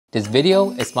This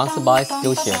video is sponsored by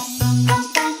Skillshare.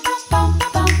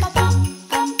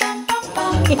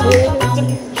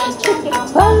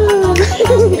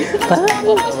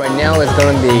 Right now it's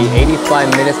going to be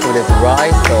 85 minutes for this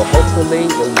ride, so hopefully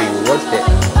it'll be worth it.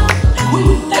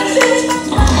 That's it!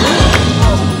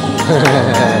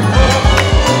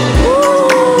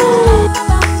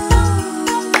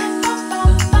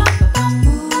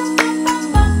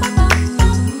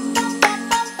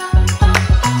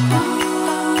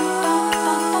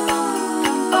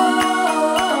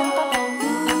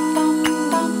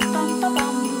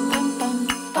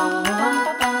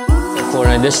 For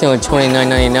an additional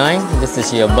 $29.99, this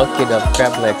is your bucket of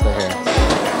crab legs right here.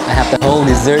 I have the whole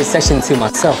dessert section to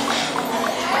myself.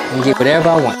 I can get whatever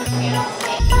I want.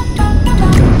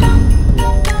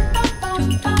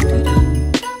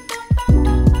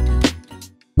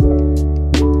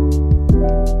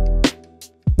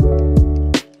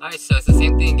 Alright, so it's the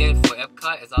same thing again for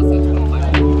Epcot. It's also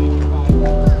 $25.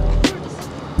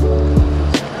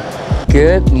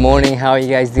 Good morning, how are you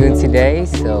guys doing today?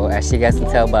 So as you guys can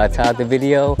tell by the title of the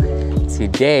video,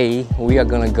 today we are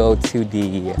gonna go to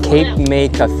the Cape May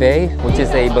Cafe, which is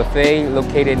a buffet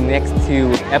located next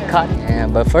to Epcot.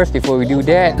 But first, before we do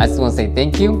that, I just want to say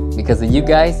thank you. Because of you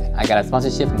guys, I got a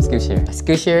sponsorship from Skillshare.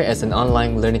 Skillshare is an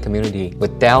online learning community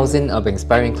with thousands of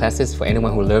inspiring classes for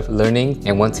anyone who loves learning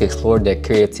and wants to explore their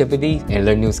creativity and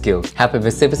learn new skills. Have a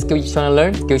specific skill you're trying to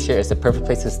learn? Skillshare is the perfect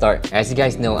place to start. As you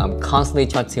guys know, I'm constantly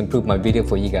trying to improve my video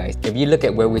for you guys. If you look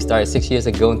at where we started 6 years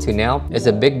ago to now, it's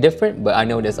a big difference, but I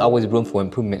know there's always room for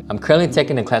improvement. I'm currently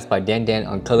taking a class by Dan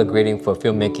on color grading for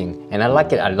filmmaking, and I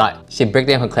like it a lot. She breaks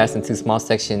down her class into small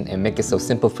sections and make it so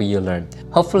simple for you to learn.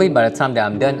 Hopefully, by the time that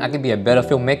I'm done, I can be a better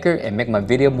filmmaker and make my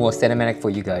video more cinematic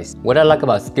for you guys. What I like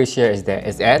about Skillshare is that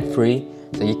it's ad-free,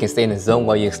 so you can stay in the zone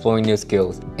while you're exploring new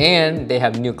skills. And they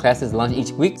have new classes launched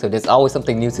each week, so there's always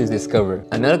something new to discover.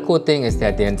 Another cool thing is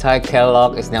that the entire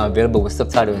catalog is now available with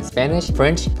subtitles in Spanish,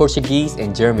 French, Portuguese,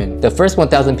 and German. The first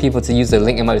 1,000 people to use the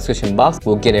link in my description box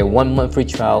will get a 1-month free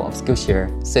trial of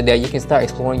Skillshare, so that you can start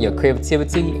exploring your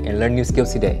creativity and learn new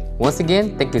skills today. Once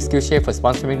again, thank you Skillshare for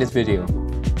sponsoring this video.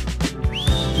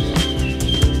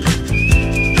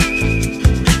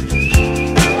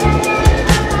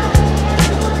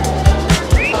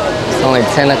 It's only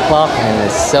 10 o'clock and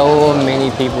there's so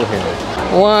many people here.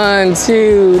 1,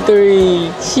 2,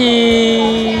 3,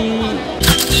 cheese!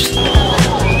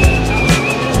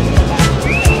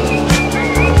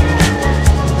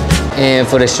 And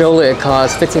for the stroller, it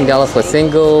costs $15 for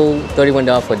single,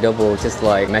 $31 for double, just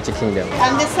like Magic Kingdom.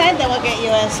 On this side, then we'll get you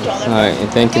a stroller. Alright,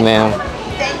 and thank you, ma'am.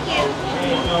 Thank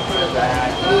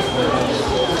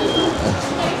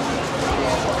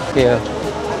you. Yeah.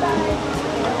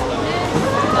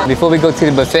 Before we go to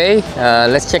the buffet,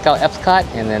 let's check out Epcot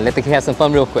and then let the kids have some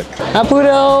fun real quick. Hi,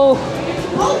 Pluto!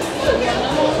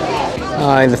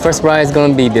 Alright, the first ride is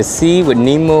going to be the Sea with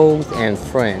Nemo and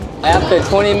Friend. After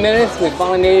 20 minutes, we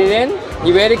finally made it in.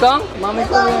 You ready, Kong? Mommy's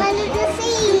going under the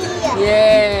sea.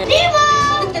 Yeah! Nemo!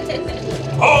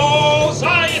 Oh,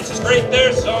 science is great,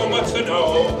 there's so much to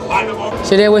know.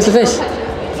 Shade, where's the fish?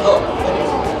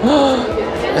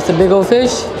 That's a big old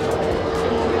fish.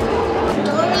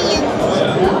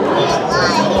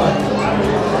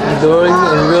 Dory in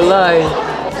real life.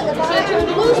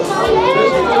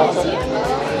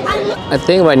 I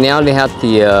think right now they have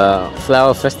the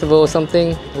flower festival or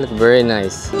something. It looks very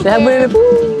nice. They have Winnie the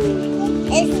Pooh.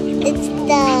 It's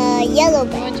the yellow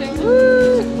bird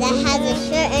that has a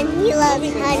shirt and he loves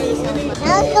honey so much.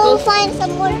 Now let's go find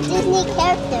some more Disney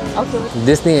characters. Okay.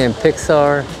 Disney and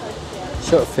Pixar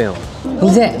short film.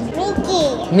 Who's that?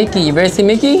 Mickey. Mickey. You ever see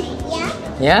Mickey?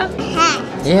 Yeah. Yeah? Hat.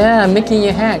 Yeah, Mickey in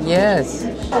your hat, yes.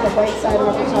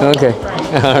 Okay,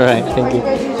 all right, thank you.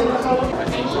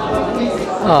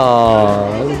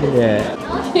 Oh, look at that.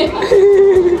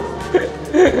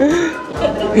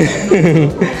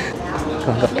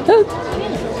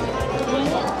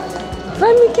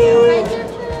 Hi, Mickey.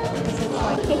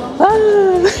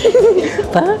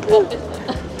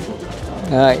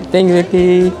 All right, thank you,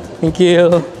 Mickey. Thank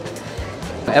you.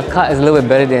 Epcot is a little bit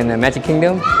better than Magic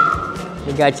Kingdom.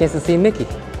 We got a chance to see Mickey,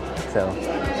 so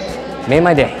made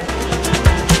my day.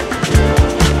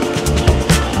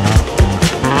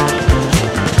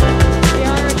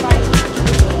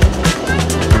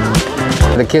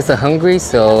 The kids are hungry,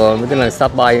 so we're gonna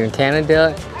stop by in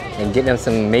Canada and get them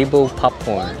some Mabel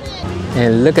popcorn.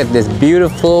 And look at this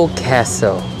beautiful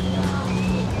castle.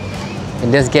 It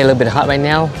does get a little bit hot right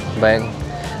now, but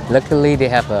luckily they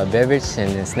have a beverage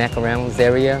and a snack around this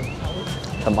area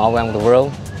from all around the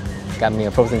world. Got me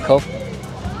a frozen Coke.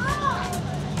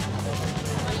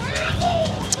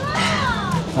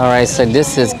 All right, so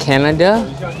this is Canada.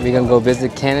 We're gonna go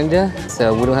visit Canada,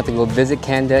 so we don't have to go visit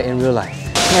Canada in real life.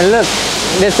 And look,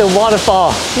 there's a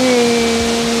waterfall.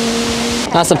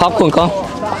 That's some popcorn, Kong.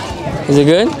 Is it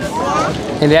good?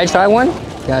 Hey, did I try one?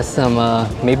 Got some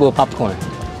maple popcorn.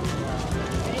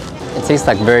 It tastes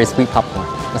like very sweet popcorn.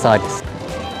 That's all it is.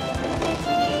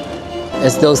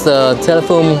 It's those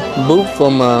telephone booth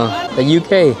from the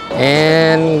UK.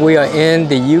 And we are in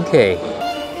the UK.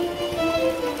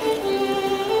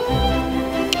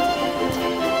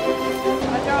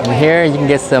 And here you can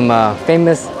get some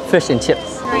famous fish and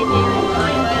chips.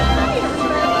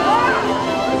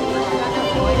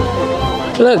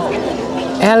 Look,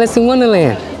 Alice in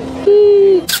Wonderland.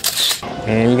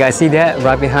 And you guys see that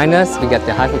right behind us? We got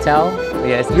the Eiffel Tower.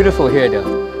 Yeah, it's beautiful here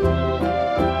though.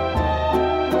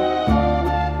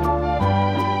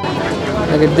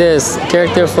 Look at this,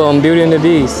 character from Beauty and the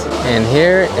Beast. And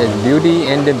here is Beauty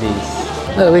and the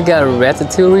Beast. Look, we got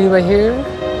Ratatouille right here.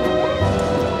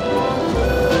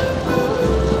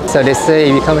 So they say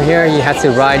if you come here, you have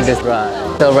to ride this ride.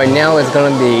 So right now it's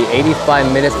gonna be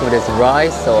 85 minutes for this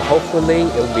ride, so hopefully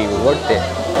it'll be worth it.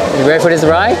 You ready for this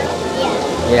ride?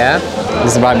 Yeah.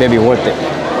 This ride may be worth it.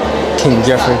 King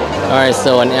Jeffrey. All right,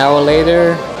 so an hour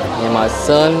later, and my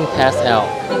son passed out.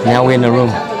 Now we're in the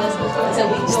room.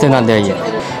 Still not there yet.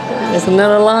 There's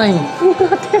another line. We're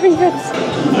not there yet.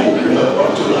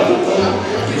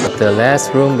 The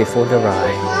last room before the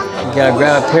ride. You gotta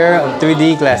grab a pair of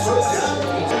 3D glasses.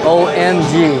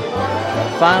 OMG.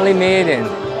 Finally made it in.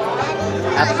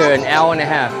 After an hour and a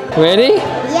half. Ready?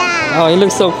 Yeah. Oh, he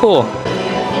looks so cool.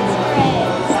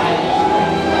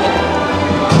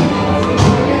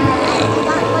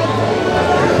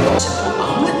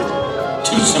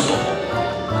 Too simple.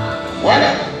 What?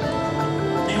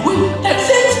 That's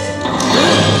it.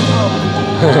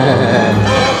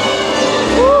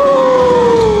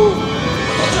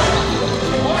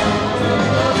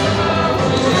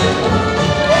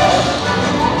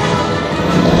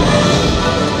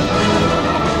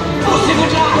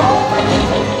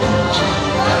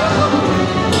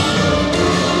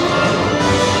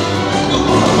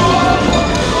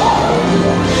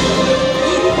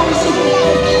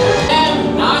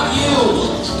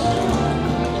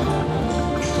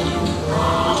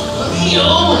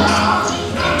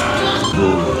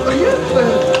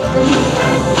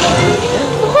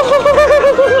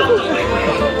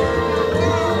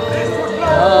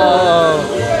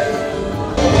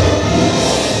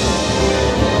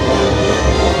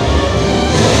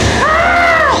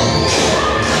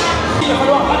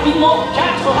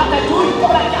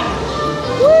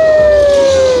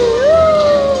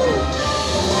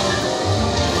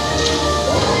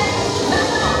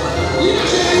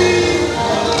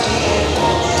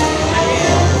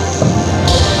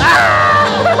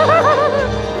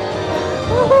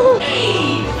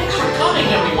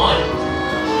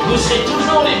 Vous serez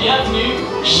toujours les bienvenus,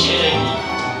 chérie.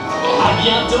 À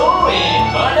bientôt et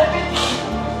bon appétit.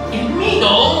 Une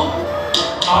middle.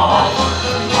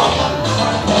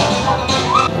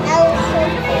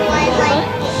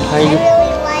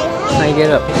 How you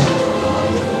get up?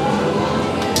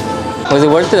 Was it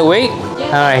worth the wait?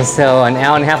 Alright, so an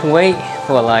hour and a half wait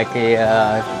for like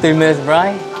a 3 minutes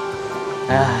ride.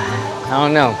 I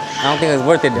don't know. I don't think it was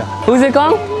worth it though. Who's it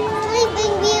called?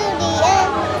 Sleeping Beauty.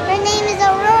 Her name is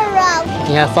Aurora.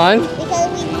 You have fun? Because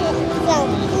we took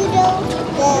some Pluto,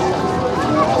 the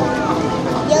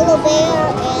Yellow Bear,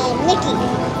 and Mickey.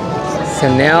 So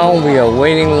now we are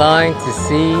waiting in line to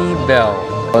see Belle.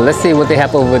 Well, let's see what they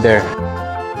have over there.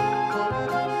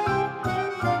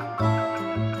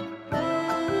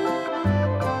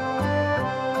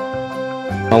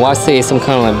 My wife says some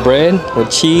kind of like bread with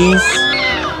cheese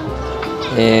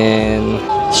and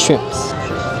shrimps.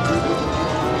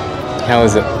 How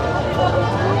is it?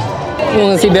 You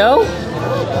want to see Belle?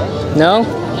 No?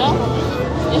 No.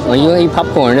 Well, you want to eat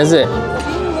popcorn, is it?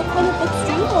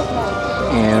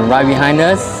 And right behind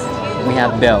us, we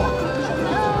have Belle.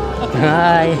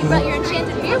 Hi. You brought your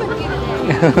enchanted beer with you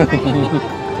today.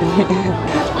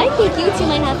 I think you two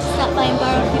might have to stop by and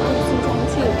borrow people sometime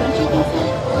too. Don't you think so?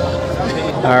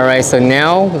 All right, so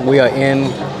now we are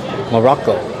in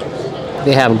Morocco.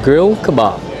 They have grilled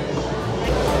kebab.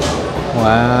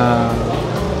 Wow.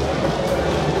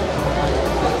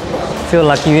 Feel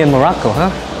like you're in Morocco,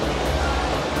 huh?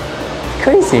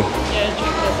 Crazy.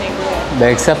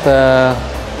 But except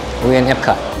we're in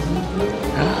Epcot.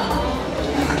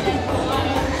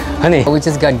 Honey, we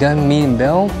just got done meeting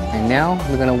Belle, and now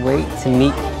we're gonna wait to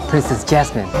meet Princess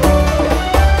Jasmine.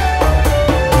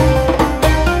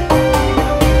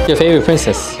 Your favorite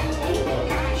princess?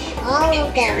 All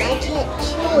of them. I can't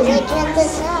choose. I can't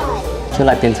decide. feel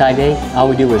like the entire day, all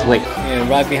we do is wait. And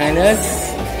right behind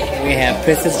us, we have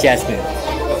Princess Jasmine.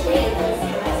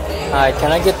 Alright,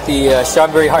 can I get the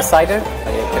strawberry hard cider?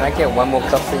 Can I get one more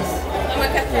cup, please? One more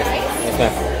cup for Yes, ice? yes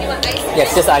ma'am. You want ice?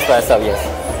 Yes, just ice by itself, yes.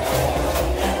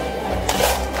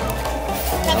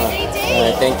 Have a great day.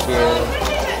 Alright, thank you.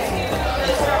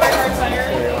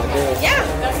 Yeah.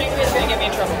 That finger is gonna get me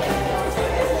in trouble.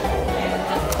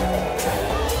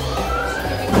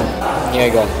 Here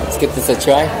you go. Let's give this a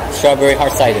try. Strawberry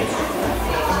hard cider.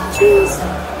 Cheers.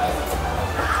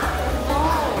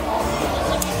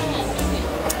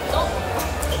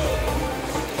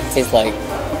 Tastes like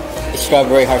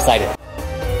strawberry hard cider.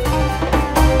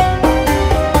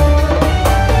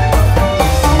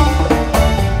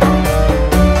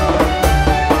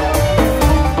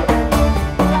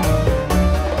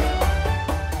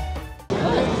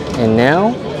 And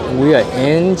now we are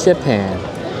in Japan.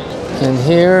 And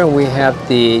here we have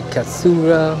the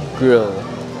Katsura Grill.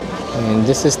 And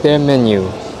this is their menu.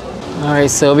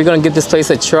 Alright, so we're gonna give this place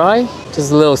a try.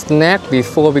 Just a little snack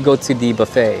before we go to the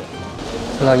buffet.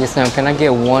 Hello, yes ma'am. Can I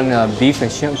get one beef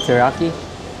and shrimp teriyaki?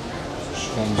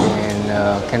 And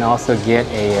then can I also get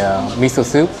a miso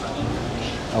soup,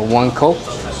 one Coke,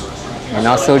 and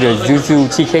also the Zuzu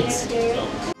cheesecakes.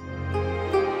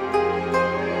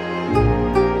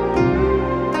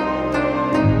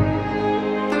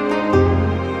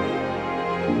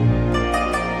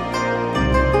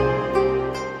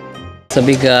 So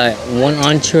we got one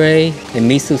entree, a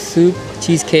miso soup,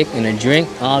 cheesecake, and a drink.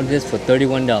 All this for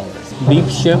 $31. Beef,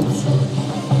 shrimp,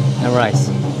 and rice.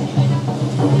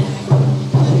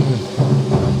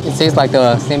 It tastes like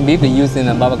the same beef they use in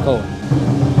a barbacoa.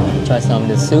 Try some of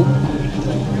the soup.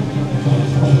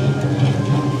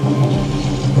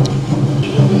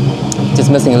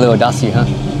 Just missing a little dashi, huh?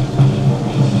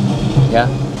 Yeah?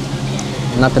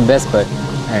 Not the best, but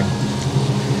hey.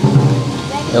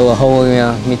 It will hold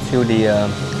me to the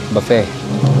buffet.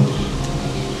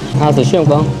 How's the shrimp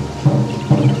going?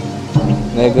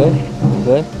 Very good?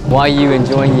 Good? While you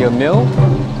enjoying your meal,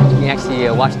 you can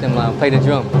actually watch them play the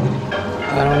drum.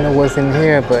 I don't know what's in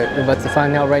here, but we're about to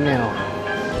find out right now.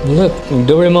 Look,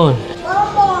 Doraemon.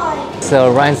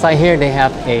 So right inside here, they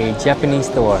have a Japanese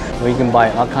store where you can buy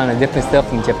all kind of different stuff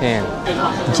from Japan.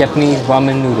 Japanese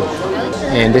ramen noodle.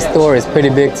 And this store is pretty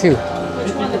big too.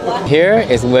 Here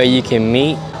is where you can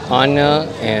meet Anna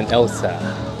and Elsa.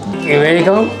 You ready to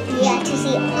go? Yeah, to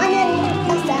see Anna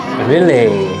and Elsa. Really?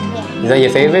 Yeah. Is that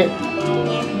your favorite?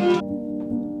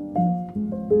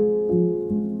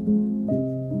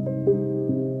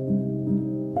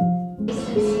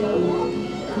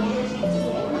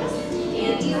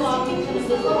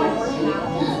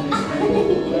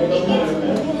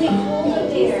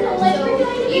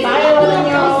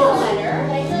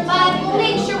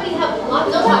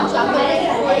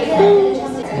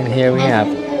 And here we have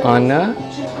Anna.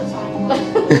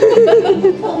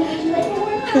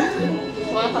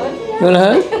 You want a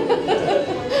hug?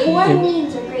 More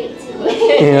memes are great too.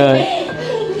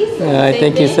 Yeah.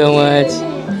 Thank you so much.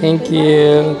 Thank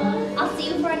you. I'll see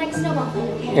you for our next snowball.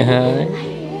 Uh-huh.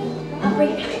 I'll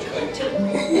bring it.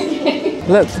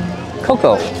 Look,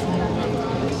 Coco.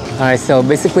 Alright, so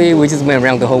basically we just went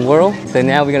around the whole world. So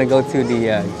now we're gonna go to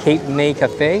the Cape May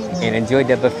Cafe and enjoy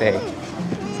that buffet.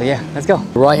 So yeah, let's go.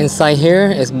 Right inside here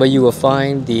is where you will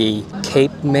find the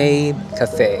Cape May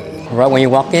Cafe. Right when you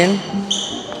walk in,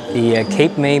 the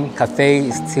Cape May Cafe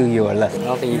is to your left. I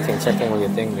don't think you can check in with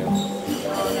your thing though.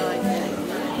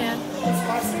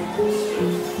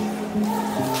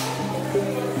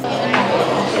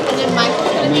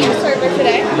 Gonna be your server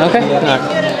today. Okay.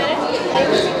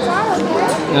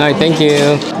 Alright, thank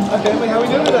you. Hi family, how are we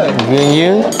doing today? Good, and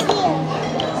you?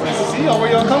 Nice to see y'all.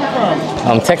 Where y'all coming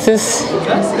from? Texas?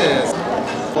 Texas.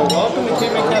 Well, welcome to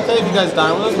Cape May Cafe. Have you guys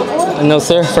dined with us before? No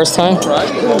sir, first time. Right.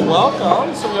 Well,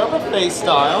 welcome. So we have a buffet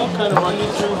style. Kind of run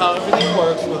you through how everything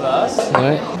works with us.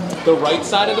 Alright. The right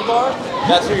side of the bar,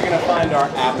 that's where you're going to find our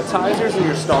appetizers and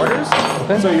your starters.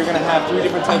 Okay. So you're going to have 3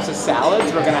 different types of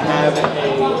salads. We're going to have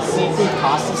a seafood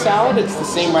pasta salad. It's the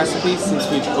same recipe since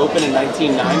we've opened in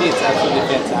 1990. It's absolutely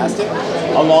fantastic.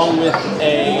 Along with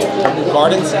a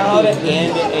garden salad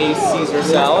and a Caesar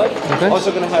salad. Okay. Also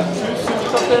going to have 2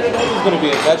 soups up there today. There's going to be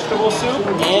a vegetable soup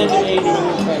and a New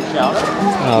England clam chowder.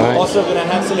 All right. Also going to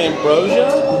have some ambrosia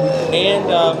and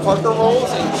Parker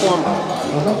rolls and cornbread.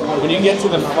 When you get to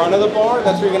the front of the bar,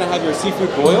 that's where you're going to have your seafood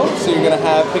boil. So you're going to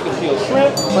have pick and peel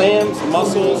shrimp, clams,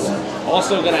 mussels,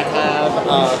 Also gonna have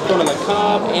corn on the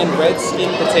cob and red skin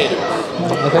potatoes.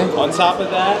 Okay. On top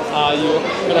of that, you're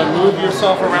gonna move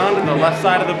yourself around to the left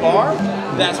side of the bar.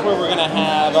 That's where we're gonna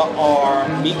have our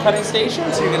meat cutting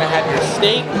station. So you're gonna have your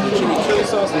steak, your chili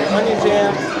sauce, and your onion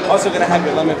jam. Also gonna have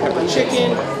your lemon pepper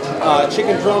chicken,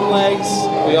 chicken drum legs.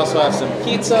 We also have some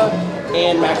pizza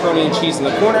and macaroni and cheese in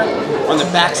the corner. On the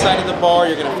back side of the bar,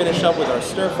 you're gonna finish up with our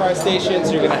stir fry station.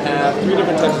 So you're gonna have 3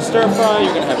 different types of stir fry.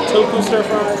 You're gonna have a tofu stir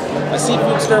fry, a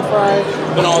seafood stir fry.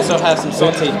 You're gonna also have some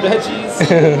sauteed veggies,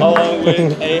 along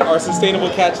with our sustainable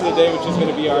catch of the day, which is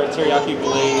gonna be our teriyaki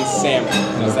glazed salmon.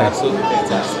 That's absolutely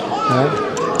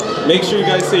fantastic. Make sure you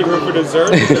guys save room for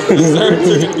dessert, because the desserts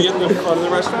are gonna be at the front of the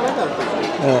restaurant.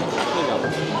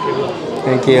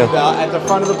 Thank you. At the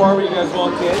front of the bar where you guys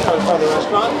walk in, or the front of the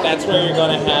restaurant, that's where you're going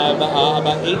to have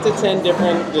about 8 to 10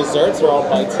 different desserts. They're all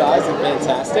bite-sized and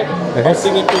fantastic. Our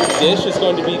signature dish is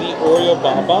going to be the Oreo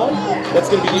bonbon. That's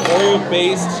going to be the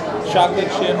Oreo-based chocolate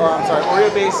chip, or I'm sorry,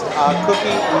 Oreo-based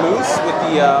cookie mousse with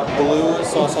the blue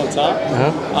sauce on top.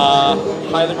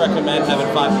 Highly recommend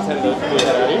having 5 to 10 of those before you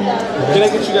head out here. Can I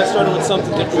get you guys started with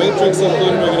something to drink? Drinks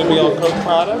included are going to be all Coke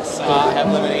products. I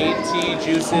have lemonade, tea,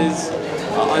 juices,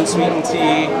 unsweetened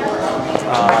tea,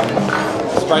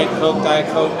 Sprite, Coke, Diet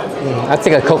Coke. I'll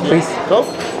take a Coke, please. Coke?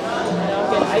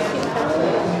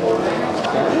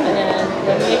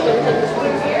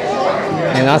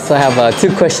 And also I have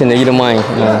 2 questions if you don't mind.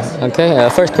 Okay,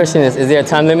 first question is there a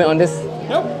time limit on this?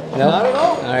 Nope, No? not at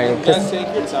all. All right. You guys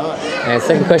take your time. And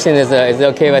second question is it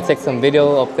okay if I take some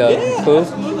video of the food?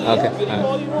 Absolutely. Okay. Video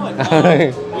all you want. We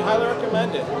highly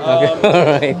recommend it. Okay,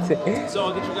 alright. So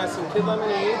I'll get you guys some kid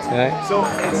lemonades. Alright. So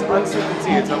it's unsweetened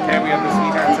tea. It's okay. We have the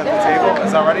sweeteners at the table.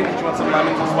 Is that ready? Did you want some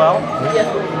lemons as well? Yes.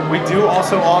 We do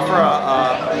also offer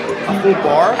a full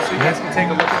bar, so you guys can take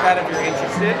a look at that if you're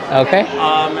interested. Okay.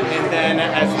 And then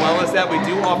as well as that, we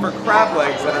do offer crab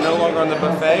legs that are no longer on the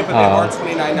buffet, but they are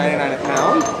 $29.99 a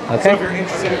pound. Okay. So if you're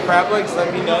interested in crab legs,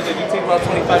 let me know. They do take about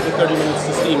 25 to 30 minutes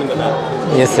to steam in the vat.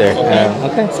 Yes, sir. Okay.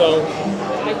 Okay. So,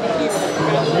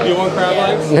 you do want crab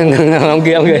legs? No, I'm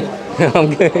good. I'm good. I'm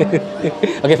good.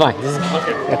 Okay, fine.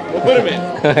 Okay, we'll put them in.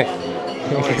 Alright.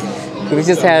 We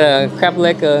just had a crab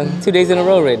leg 2 days in a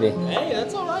row already. Hey,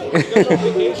 that's all right. You guys are on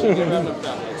vacation, you don't have enough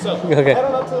crab legs. So, Okay. head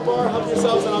on up to the bar, help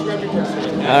yourselves, and I'll grab your drinks.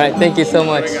 Alright, thank you so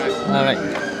much. Alright.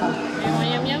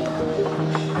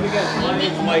 My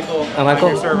name's Michael. Michael?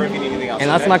 I'm your server if you need anything else. And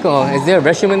also, okay? Michael, is there a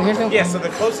restroom in here too? Yeah, so the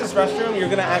closest restroom, you're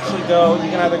gonna actually go, you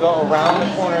can either go around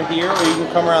the corner here, or you can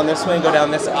come around this way and go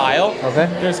down this aisle. Okay.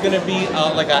 There's gonna be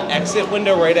like an exit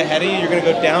window right ahead of you. You're gonna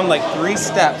go down like 3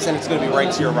 steps, and it's gonna be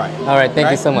right to your right. Alright, thank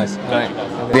you so much.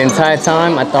 Alright. The entire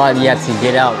time, I thought you had to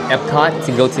get out Epcot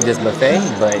to go to this buffet,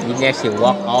 but you can actually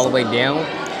walk all the way down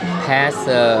past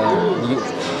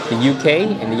the UK,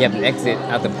 and then you have an exit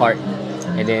out the park.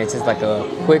 And then it's just like a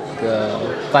quick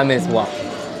 5 minutes walk.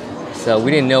 So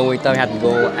we didn't know, we thought we had to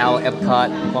go out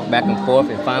Epcot, walk back and forth,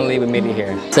 and finally we made it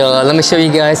here. So let me show you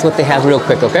guys what they have real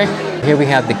quick, okay? Here we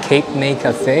have the Cape May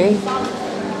Cafe,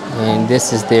 and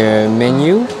this is their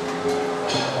menu.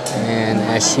 And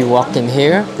as you walk in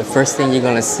here, the first thing you're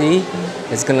gonna see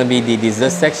is gonna be the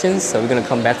dessert section, so we're gonna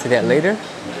come back to that later.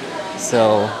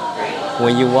 So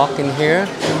when you walk in here,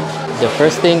 the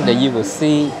first thing that you will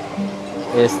see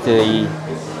is the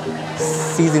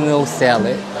seasonal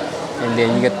salad, and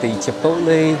then you got the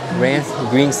chipotle ranch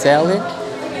green salad,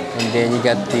 and then you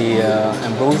got the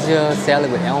ambrosia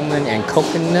salad with almond and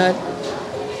coconut.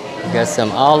 You got some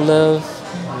olive,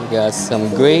 you got some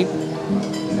grape,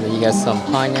 and then you got some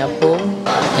pineapple.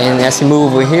 And as you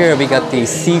move over here, we got the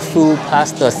seafood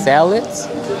pasta salads,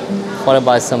 followed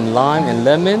by some lime and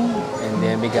lemon, and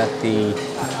then we got the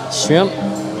shrimp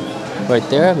right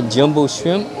there, the jumbo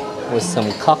shrimp with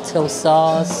some cocktail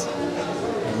sauce.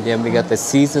 And then we got the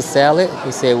Caesar salad.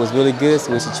 He said it was really good,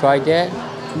 so we should try that.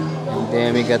 And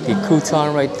then we got the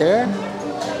crouton right there.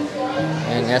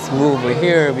 And as we move over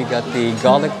here, we got the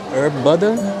garlic herb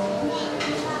butter,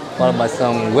 followed by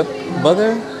some whipped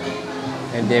butter.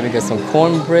 And then we got some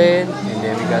cornbread. And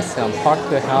then we got some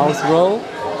Parker House roll.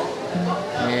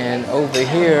 And over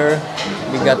here,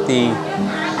 we got the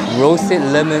roasted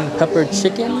lemon pepper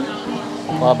chicken,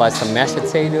 followed by some mashed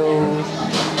potatoes,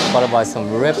 followed by some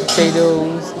red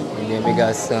potatoes, and then we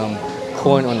got some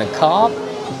corn on the cob.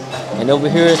 And over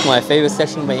here is my favorite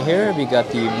section right here. We got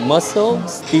the mussel,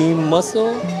 steamed mussel,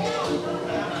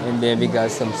 and then we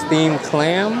got some steamed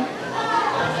clam,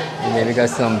 and then we got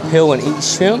some peel and eat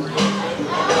shrimp.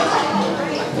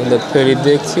 They look pretty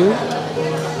big too.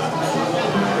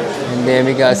 And then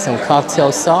we got some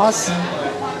cocktail sauce.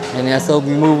 And as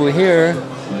we move over here,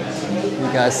 we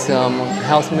got some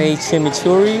house-made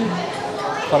chimichurri,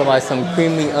 followed by some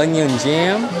creamy onion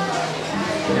jam.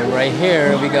 And right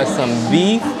here, we got some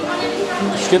beef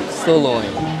strip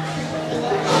sirloin.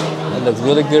 That looks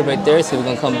really good right there, so we're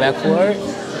gonna come back for it.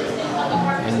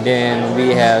 And then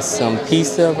we have some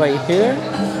pizza right here,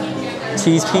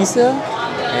 cheese pizza,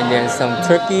 and then some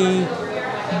turkey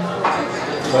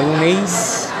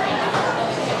bolognese,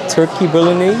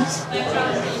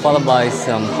 followed by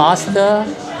some pasta,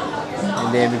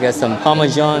 and then we got some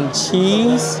Parmesan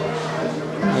cheese,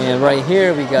 and right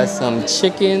here we got some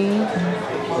chicken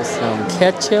with some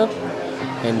ketchup,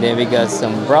 and then we got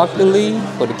some broccoli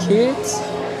for the kids.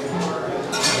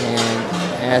 And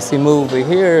as we move over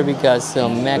here, we got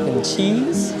some mac and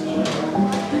cheese,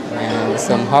 and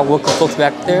some hard-working folks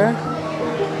back there.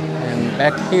 And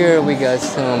back here we got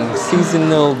some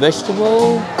seasonal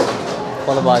vegetable,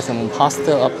 followed by some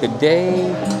pasta up to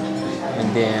date,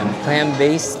 and then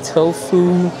plant-based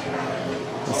tofu.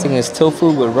 This thing is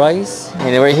tofu with rice.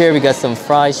 And then right here we got some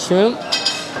fried shrimp,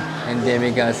 and then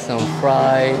we got some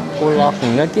fried pork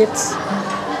nuggets,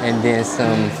 and then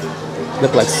some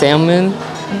look like salmon.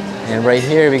 And right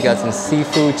here we got some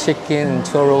seafood, chicken, and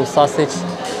churro sausage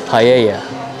paella.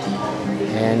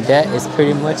 And that is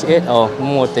pretty much it. Oh,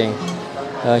 one more thing.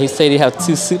 He said they have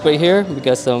two soup right here. We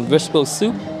got some vegetable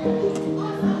soup.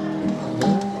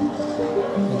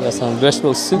 We got some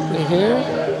vegetable soup right here.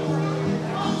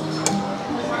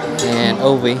 And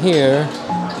over here,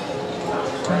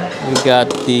 we got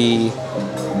the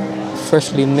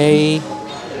freshly made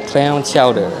clam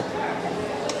chowder.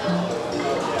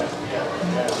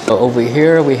 So over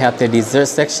here, we have the dessert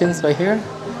sections right here.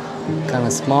 Kind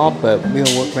of small, but we'll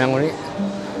work around with it.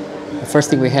 The first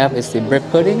thing we have is the bread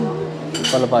pudding,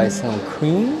 followed by some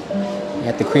cream. We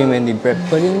have the cream and the bread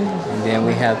pudding, and then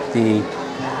we have the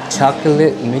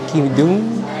chocolate Mickey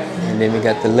Doom, and then we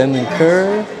got the lemon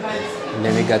curd, and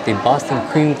then we got the Boston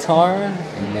cream tart,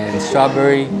 and then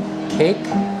strawberry cake,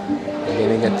 and then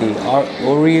we got the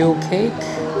Oreo cake,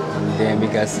 and then we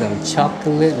got some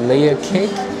chocolate layer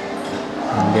cake,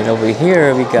 and then over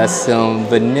here we got some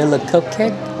vanilla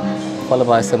cupcake, followed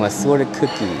by some assorted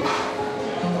cookie.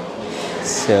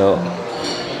 So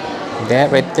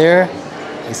that right there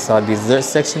is our dessert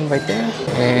section right there,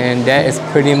 and that is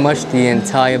pretty much the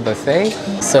entire buffet.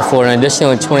 So for an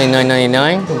additional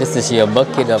 $29.99, this is your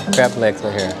bucket of crab legs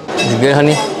right here. Is it good,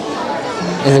 honey?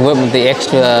 Is it worth the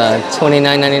extra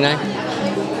 $29.99?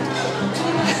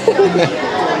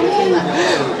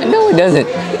 No, it doesn't.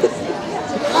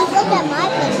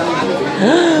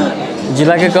 Did you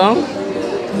like it, Kong?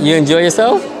 You enjoy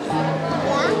yourself?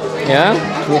 Yeah?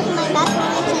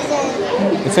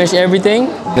 You finished everything?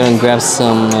 I'm gonna grab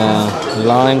some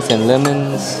limes and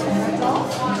lemons.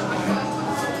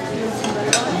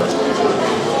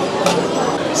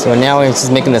 So now we're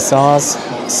just making the sauce,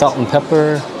 salt and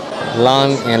pepper,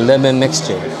 lime and lemon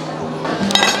mixture.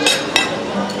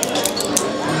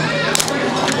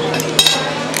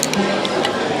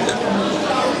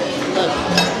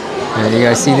 And you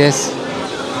guys see this?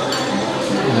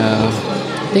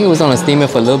 I think it was on a steamer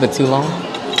for a little bit too long,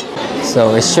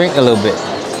 so it shrank a little bit.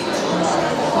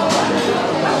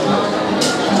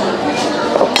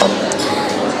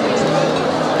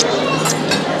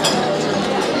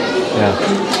 Yeah.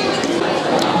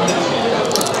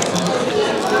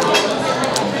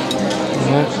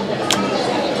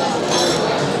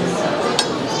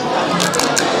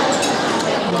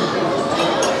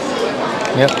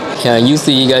 Yep. Yeah,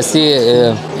 usually you guys see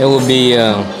it, it will be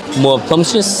more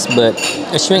plumptious, but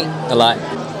it shrank a lot.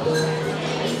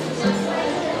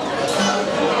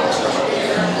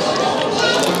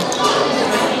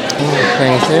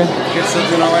 Thanks, sir. You still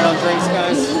doing all right on drinks,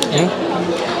 guys? Mm-hmm.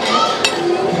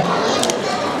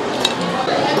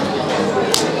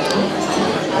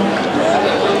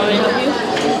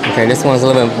 Okay, this one's a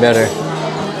little bit better.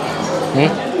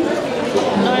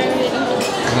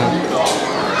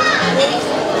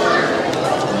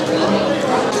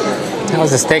 How's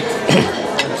the steak?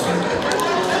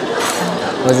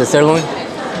 Was it sirloin?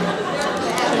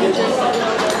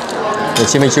 The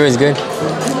chimichurri is good?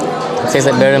 It tastes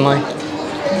like better than mine?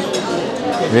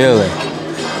 Really?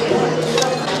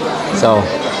 So,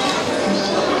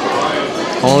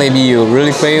 only if you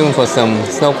really craving for some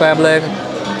snow crab leg,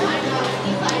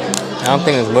 I don't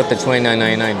think it's worth the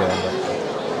 $29.99 though.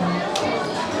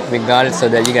 But we got it so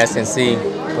that you guys can see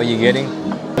what you're getting.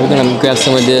 We're gonna grab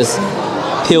some of this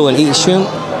peel and eat shrimp.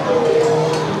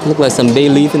 Look like some bay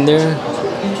leaf in there.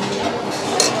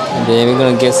 And then we're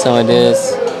gonna get some of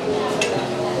this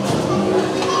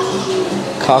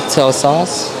cocktail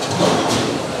sauce.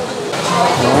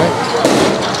 Alright.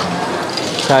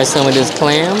 Try some of this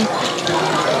clam.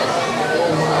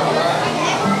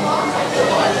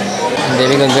 Then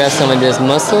we're gonna grab some of this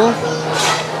mussel.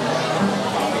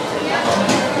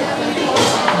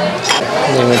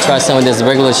 And then we're gonna try some of this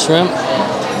regular shrimp.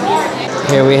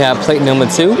 Here we have plate number 2.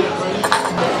 Still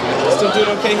doing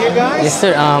okay here, guys? Yes,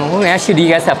 sir. Let me ask you, do you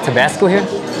guys have Tabasco here?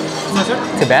 No, sir.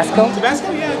 Tabasco?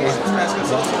 Tabasco, yeah. Tabasco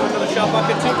sauce. Another shot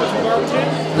bucket too with some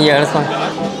barbecue. Yeah, that's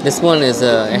fine. This one is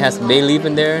it has bay leaf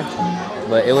in there,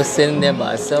 but it was sitting there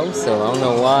by itself, so I don't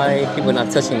know why people are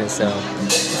not touching it. So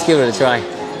let's give it a try.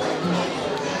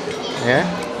 There.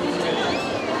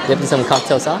 Dip in some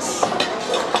cocktail sauce.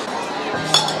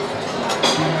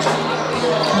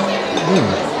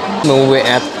 When we're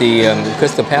at the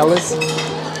Crystal Palace,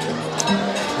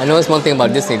 I noticed one thing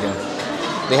about Disney though.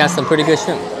 They have some pretty good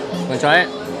shrimp. Wanna try it?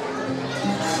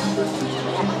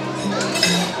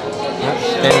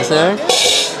 Thank you, sir.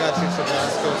 Got your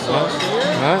Tabasco sauce here.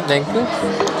 Alright, thank you.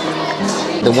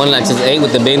 The one I just ate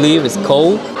with the bay leaf is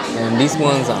cold, and these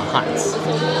ones are hot.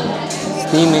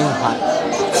 Steaming hot.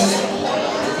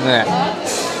 Look at that.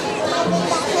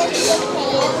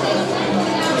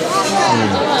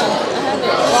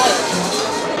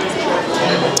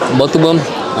 Both of them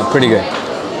are pretty good.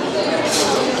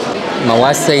 My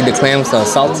wife said the clams are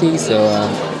salty, so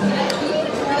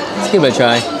let's give it a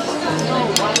try.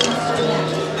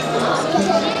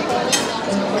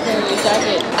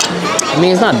 I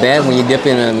mean, it's not bad when you dip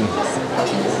in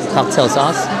cocktail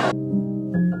sauce.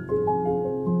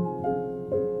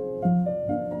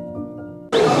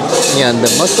 Yeah, the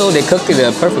mussel, they cooked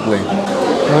it perfectly.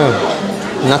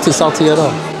 Not too salty at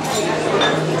all.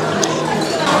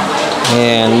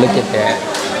 And look at that.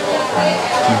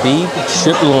 Beef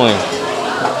strip loin.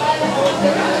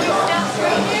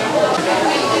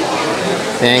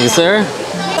 Thank you, sir.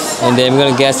 And then we're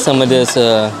gonna get some of this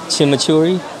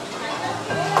chimichurri.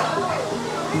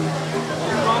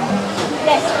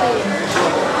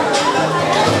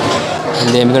 And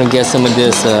then we're gonna get some of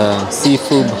this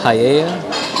seafood paella.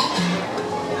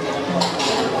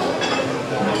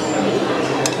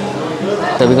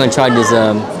 So we're gonna try this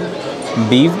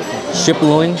beef strip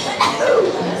loin.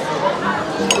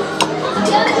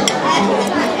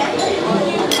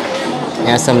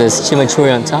 Add some of this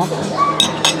chimichurri on top.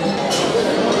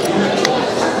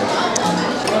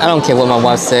 I don't care what my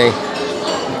wife say.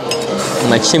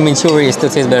 My chimichurri still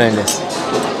tastes better than this.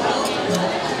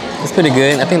 It's pretty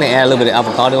good. I think they add a little bit of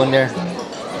avocado in there.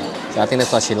 So I think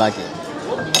that's why she liked it.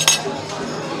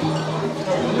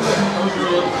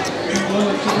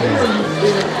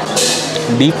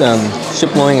 Beef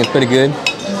strip loin is pretty good.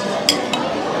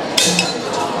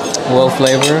 Well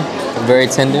flavored, very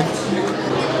tender.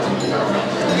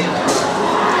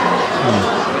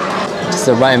 Just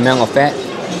the right amount of fat.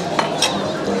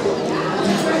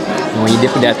 And when you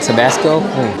dip in that Tabasco,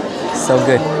 so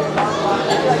good.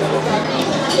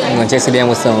 I'm gonna taste it down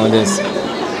with some of this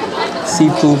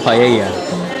seafood paella.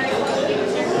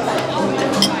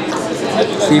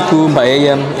 Seafood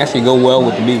paella actually go well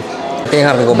with the beef. I think I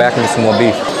have to go back and get some more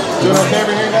beef. Doing okay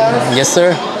over here, guys? Yes,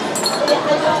 sir.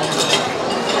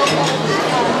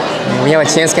 When we have a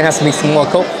chance, can I have some more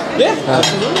Coke? Yeah,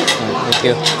 absolutely. Thank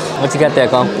you. What you got there,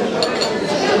 Clam?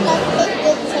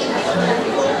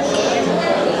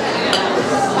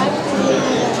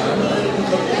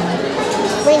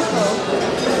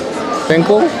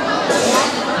 Sprinkle? Yeah,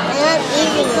 and I'm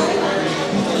eating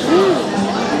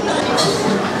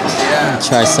it.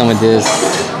 Try some of this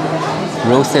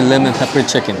roasted lemon pepper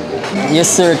chicken. Yes,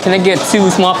 sir. Can I get 2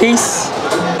 small pieces?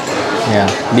 Yeah,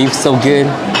 beef's so good.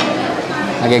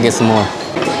 I gotta get some more.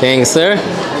 Thanks, sir.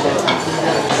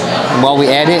 And while we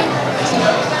at it,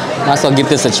 might as well give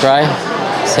this a try.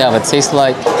 See how it tastes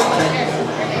like.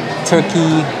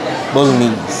 Turkey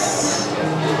bolognese.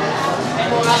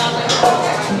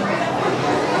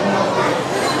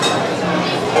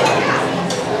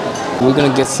 We're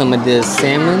gonna get some of this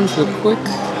salmon real quick.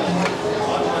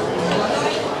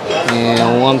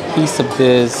 And 1 piece of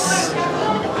this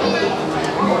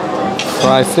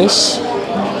fried fish.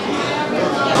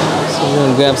 So we're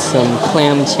gonna grab some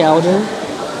clam chowder,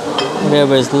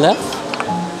 whatever is left.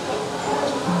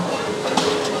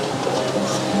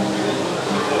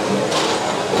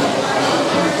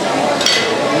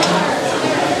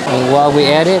 And while we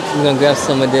at it, we're gonna grab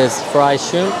some of this fried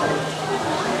shrimp.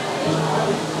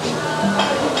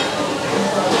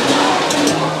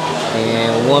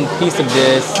 And 1 piece of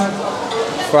this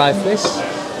fried fish.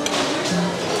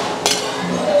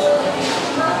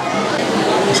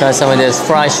 Try some of this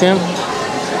fried shrimp.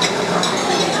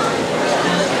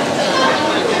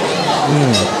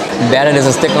 Batter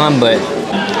doesn't stick on, but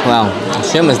wow, the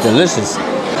shrimp is delicious.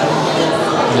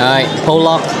 All right,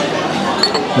 pollock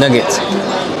nuggets.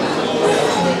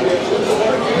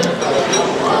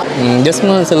 This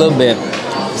one's a little bit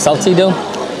salty though.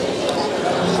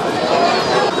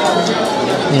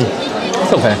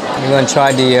 It's okay. We're gonna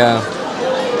try the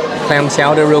clam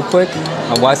chowder real quick.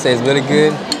 My wife says it's really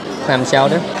good. Clam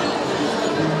chowder.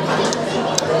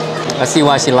 I see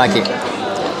why she like it.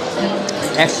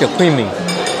 It's extra creamy.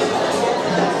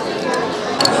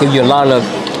 Give you a lot of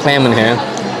clam in here.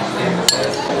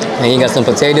 And you got some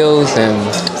potatoes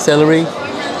and celery.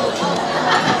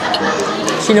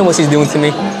 She knows what she's doing to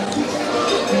me.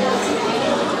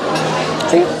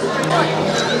 See?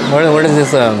 What is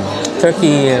this?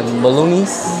 Turkey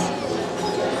bolognese?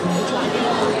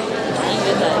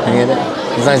 You hear that?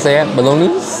 Does I say that?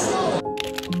 Bolognese?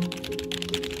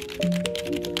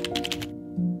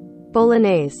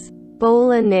 Bolognese.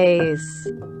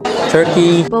 Bolognese.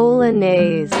 Turkey.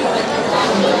 Bolognese.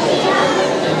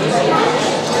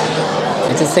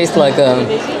 It just tastes like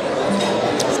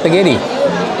spaghetti.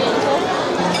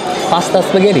 Pasta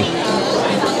spaghetti.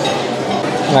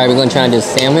 Alright, we're gonna try this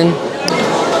salmon.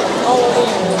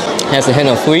 Has a hint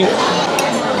of sweet.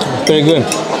 It's pretty good.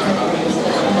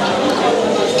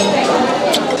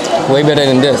 Way better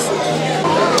than this.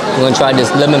 We're gonna try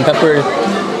this lemon pepper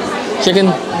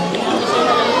chicken.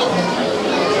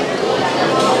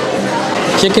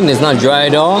 Chicken is not dry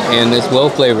at all and it's well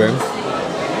flavored.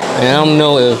 And I don't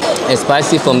know if it's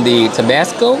spicy from the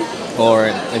Tabasco or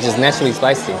it's just naturally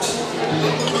spicy.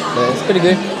 But it's pretty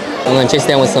good. I'm gonna chase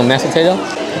down with some mashed potato.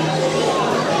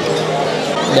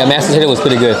 That mashed potato was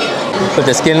pretty good. Put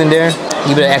the skin in there,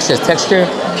 give it an extra texture.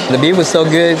 The beef was so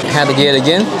good, I had to get it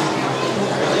again.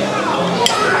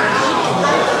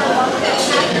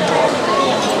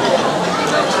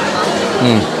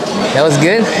 That was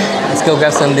good. Let's go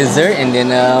grab some dessert and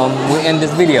then we'll end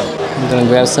this video. I'm gonna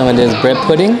grab some of this bread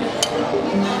pudding.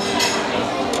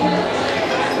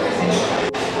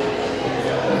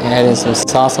 Add in some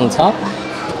sauce on top.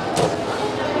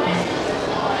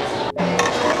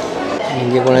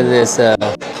 And get one of this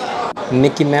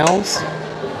Mickey Mouse.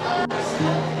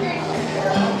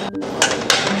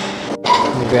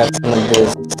 Grab some of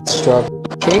this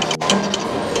strawberry cake.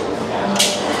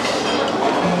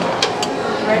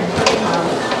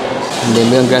 And then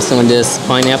we're gonna grab some of this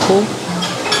pineapple.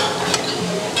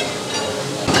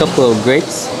 A couple of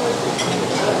grapes.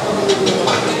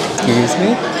 Excuse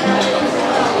me.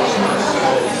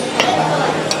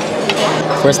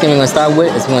 First thing we're gonna start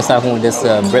with is we're gonna start with this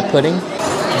bread pudding.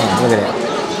 Look at that.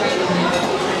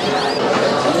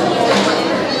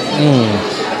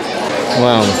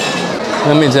 Wow.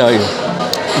 Let me tell you,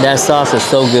 that sauce is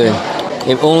so good.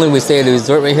 If only we stay at the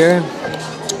resort right here,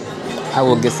 I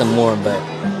will get some more, but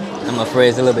I'm afraid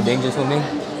it's a little bit dangerous for me.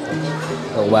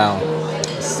 But wow,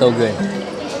 it's so good.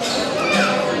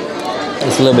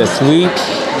 It's a little bit sweet,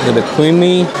 a little bit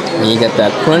creamy, and you got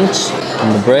that crunch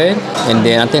on the bread. And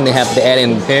then I think they have to add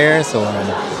in pears or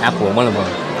apple, one of them.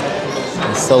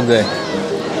 It's so good.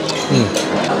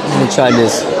 Let me try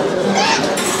this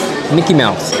Mickey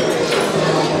Mouse.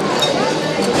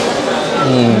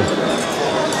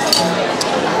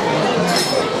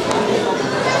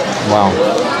 Wow.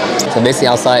 So basically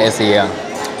outside is the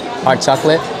hot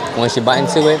chocolate. Once you bite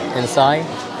into it, inside,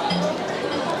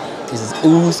 this is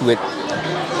ooze with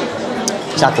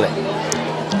chocolate.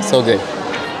 So good.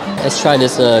 Let's try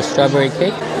this strawberry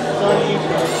cake.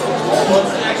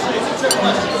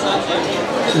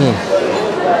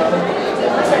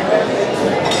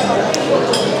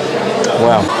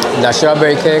 Wow, that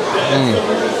strawberry cake,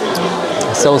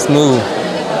 it's so smooth.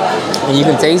 And you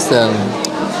can taste a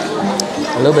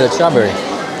little bit of strawberry.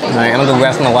 All right, I'm gonna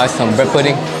grab from my wife some bread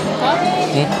pudding.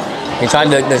 You tried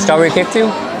the strawberry cake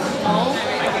too?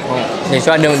 You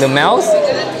tried the mouse?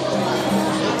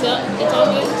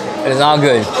 It's all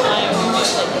good.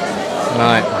 All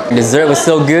right, dessert was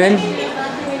so good.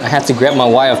 I had to grab my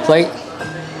wire plate.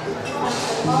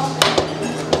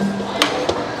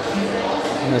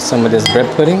 There's some of this bread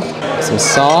pudding, some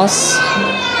sauce,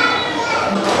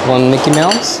 one Mickey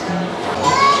Mouse,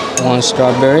 one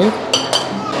strawberry,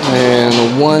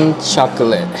 and one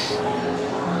chocolate.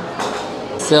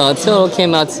 So a total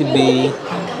came out to be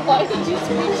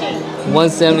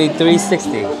 $173.60.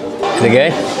 Is it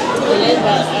good?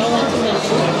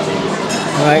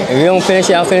 All right, if you don't finish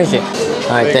it, I'll finish it.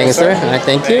 All right, thank you, sir. All right,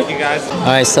 thank you. Thank you, guys. All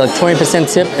right, so 20%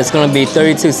 tip, it's gonna be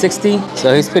 $32.60.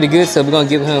 So he's pretty good, so we're gonna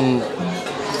give him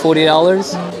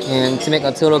 $40, and to make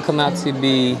our total come out to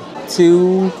be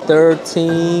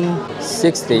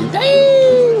 $213.60.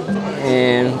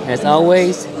 And as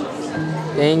always,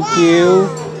 thank you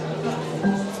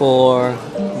for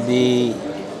the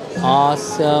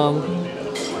awesome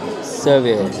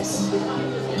service.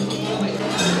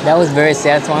 That was very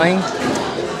satisfying.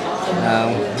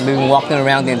 We've been walking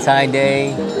around the entire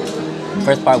day.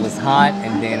 First part was hot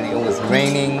and then it was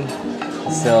raining.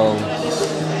 So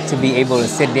to be able to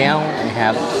sit down and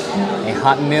have a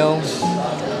hot meal,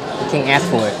 you can't ask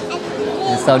for it.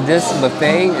 And so this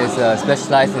buffet is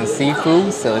specialized in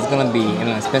seafood, so it's gonna be on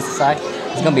the expensive side.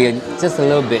 It's gonna be just a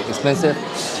little bit expensive,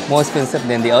 more expensive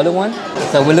than the other one.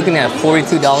 So we're looking at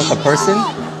 $42 per person.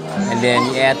 And then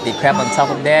you add the crab on top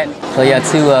of that. So yeah,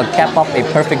 to cap off a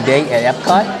perfect day at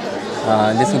Epcot,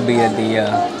 this would be the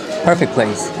perfect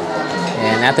place.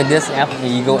 And after this, after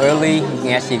you go early, you can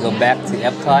actually go back to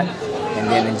Epcot and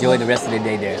then enjoy the rest of the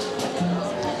day there.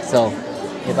 So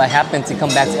if I happen to come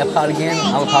back to Epcot again,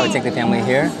 I will probably take the family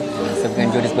here. So we're gonna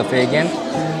enjoy this buffet again.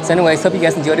 So anyways, hope you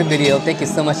guys enjoyed the video. Thank you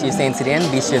so much for staying to the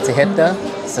end. Be sure to hit the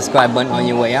subscribe button on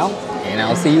your way out. And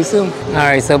I'll see you soon. All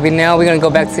right, so now we're gonna go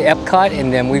back to Epcot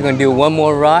and then we're gonna do one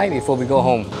more ride before we go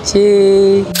home.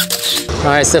 Cheese. All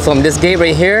right, so from this gate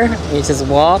right here, you just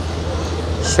walk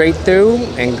straight through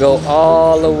and go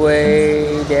all the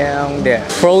way down there.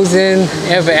 Frozen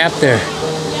Ever After.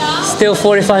 Still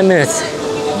 45 minutes.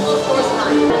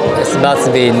 It's about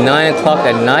to be 9 o'clock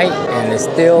at night and it's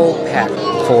still packed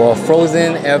for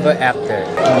Frozen Ever After.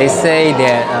 They say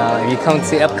that if you come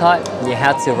to Epcot, you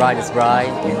have to ride this ride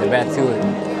in the Ratatouille.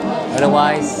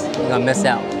 Otherwise, you're gonna miss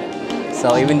out.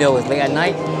 So even though it's late at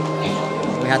night,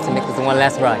 we have to make this one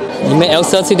last ride. You met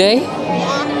Elsa today?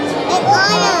 Yeah. And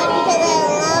Anna, because I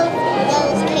love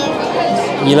those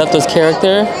characters. You love those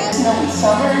characters?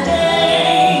 Summer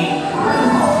day.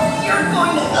 You're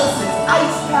going to Elsa's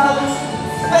Ice Palace.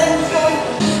 Ben's going.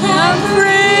 I'm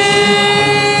free!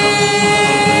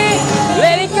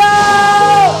 Let it go!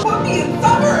 We'll be in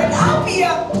summer and I'll be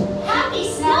a Happy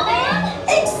snowman?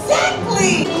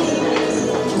 exactly.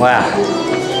 Wow,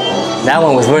 that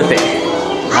one was worth it.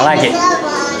 I like it.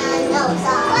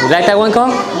 You like that one,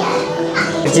 Kong?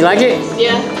 Did you like it?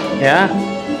 Yeah. Yeah?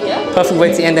 Yeah. Perfect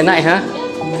way to end the night, huh?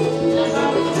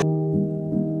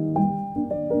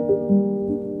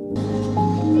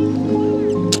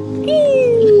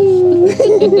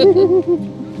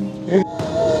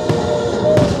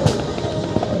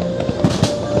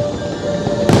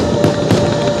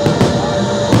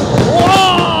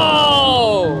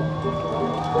 Whoa!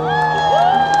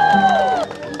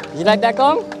 You like that,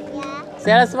 Kong? Yeah.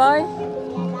 Satisfied? Yeah,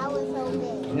 that was so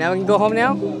big. Now we can go home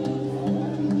now?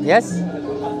 Yes?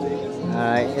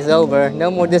 Alright, it's over.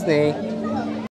 No more Disney.